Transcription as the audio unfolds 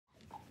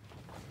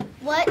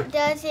What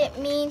does it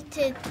mean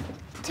to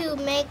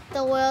make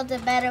the world a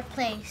better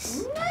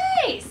place?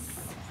 Nice!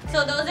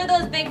 So those are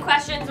those big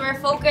questions we're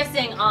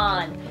focusing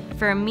on.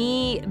 For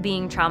me,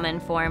 being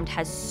trauma-informed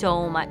has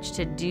so much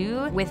to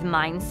do with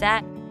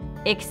mindset.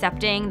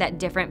 Accepting that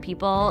different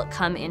people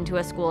come into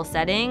a school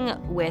setting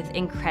with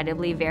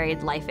incredibly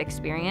varied life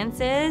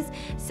experiences.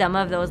 Some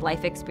of those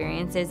life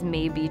experiences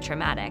may be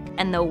traumatic,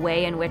 and the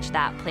way in which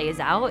that plays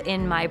out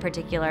in my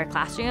particular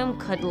classroom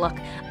could look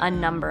a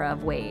number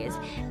of ways.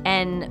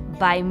 And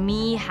by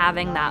me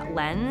having that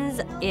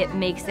lens, it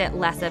makes it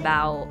less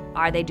about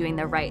are they doing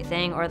the right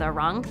thing or the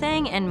wrong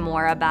thing, and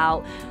more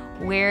about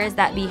where is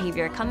that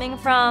behavior coming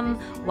from,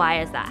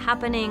 why is that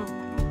happening.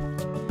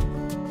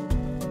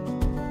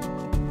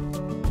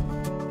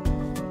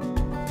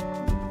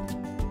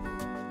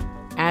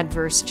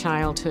 Adverse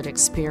childhood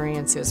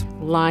experiences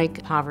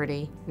like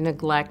poverty,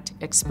 neglect,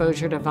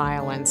 exposure to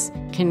violence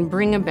can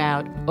bring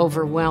about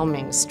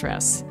overwhelming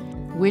stress,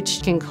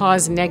 which can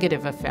cause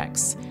negative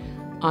effects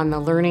on the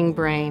learning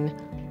brain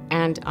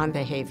and on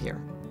behavior.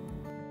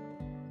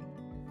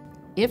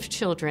 If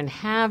children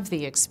have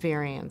the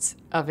experience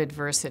of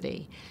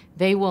adversity,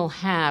 they will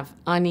have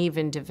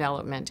uneven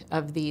development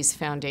of these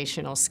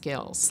foundational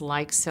skills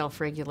like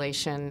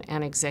self-regulation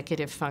and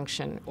executive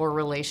function or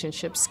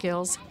relationship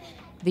skills.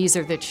 These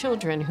are the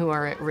children who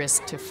are at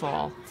risk to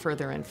fall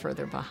further and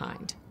further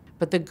behind.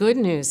 But the good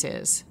news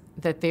is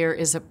that there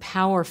is a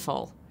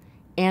powerful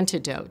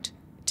antidote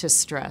to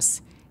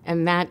stress,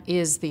 and that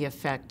is the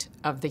effect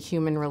of the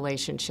human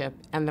relationship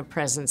and the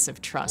presence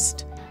of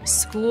trust.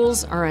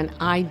 Schools are an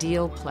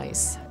ideal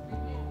place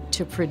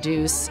to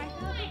produce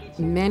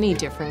many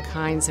different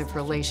kinds of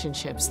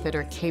relationships that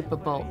are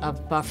capable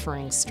of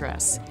buffering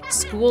stress.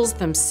 Schools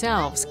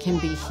themselves can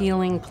be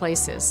healing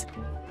places.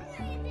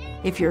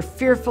 If you're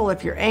fearful,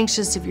 if you're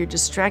anxious, if you're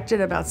distracted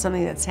about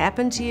something that's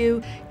happened to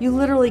you, you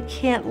literally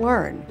can't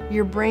learn.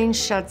 Your brain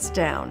shuts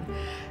down.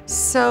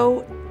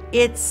 So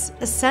it's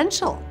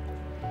essential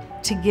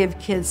to give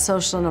kids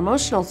social and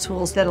emotional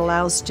tools that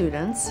allow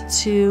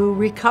students to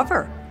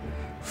recover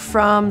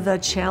from the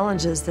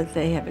challenges that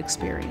they have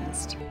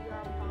experienced.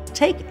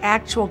 Take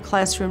actual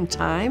classroom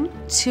time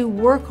to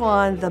work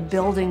on the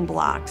building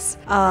blocks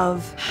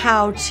of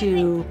how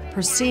to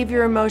perceive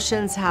your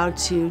emotions, how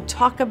to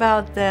talk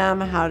about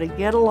them, how to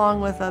get along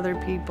with other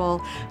people,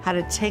 how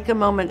to take a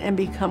moment and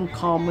become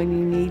calm when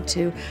you need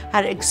to,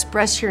 how to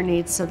express your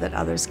needs so that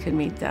others can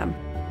meet them.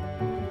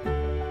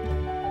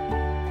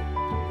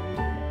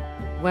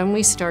 When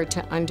we start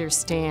to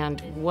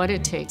understand what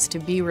it takes to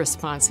be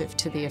responsive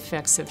to the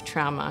effects of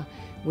trauma,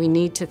 we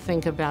need to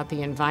think about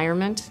the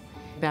environment,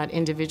 about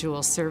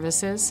individual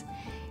services,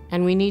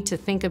 and we need to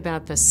think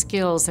about the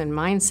skills and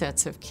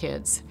mindsets of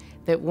kids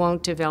that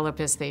won't develop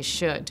as they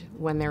should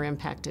when they're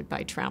impacted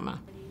by trauma.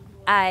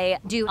 I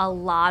do a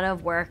lot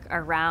of work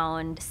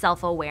around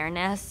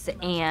self-awareness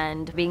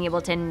and being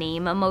able to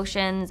name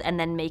emotions and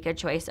then make a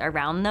choice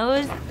around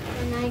those.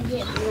 When I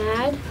get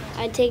mad,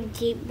 I take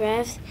deep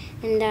breaths,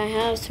 and that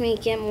helps me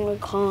get more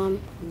calm.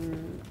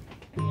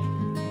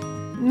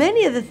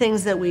 Many of the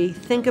things that we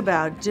think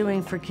about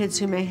doing for kids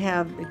who may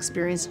have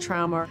experienced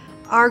trauma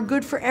are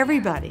good for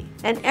everybody.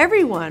 And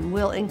everyone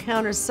will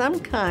encounter some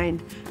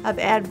kind of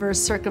adverse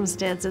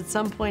circumstance at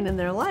some point in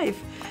their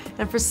life.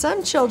 And for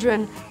some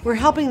children, we're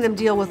helping them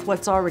deal with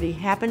what's already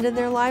happened in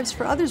their lives.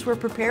 For others, we're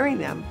preparing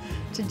them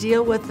to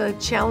deal with the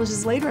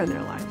challenges later in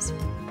their lives.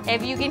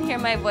 If you can hear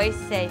my voice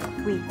say,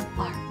 "We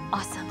are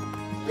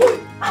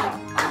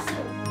awesome."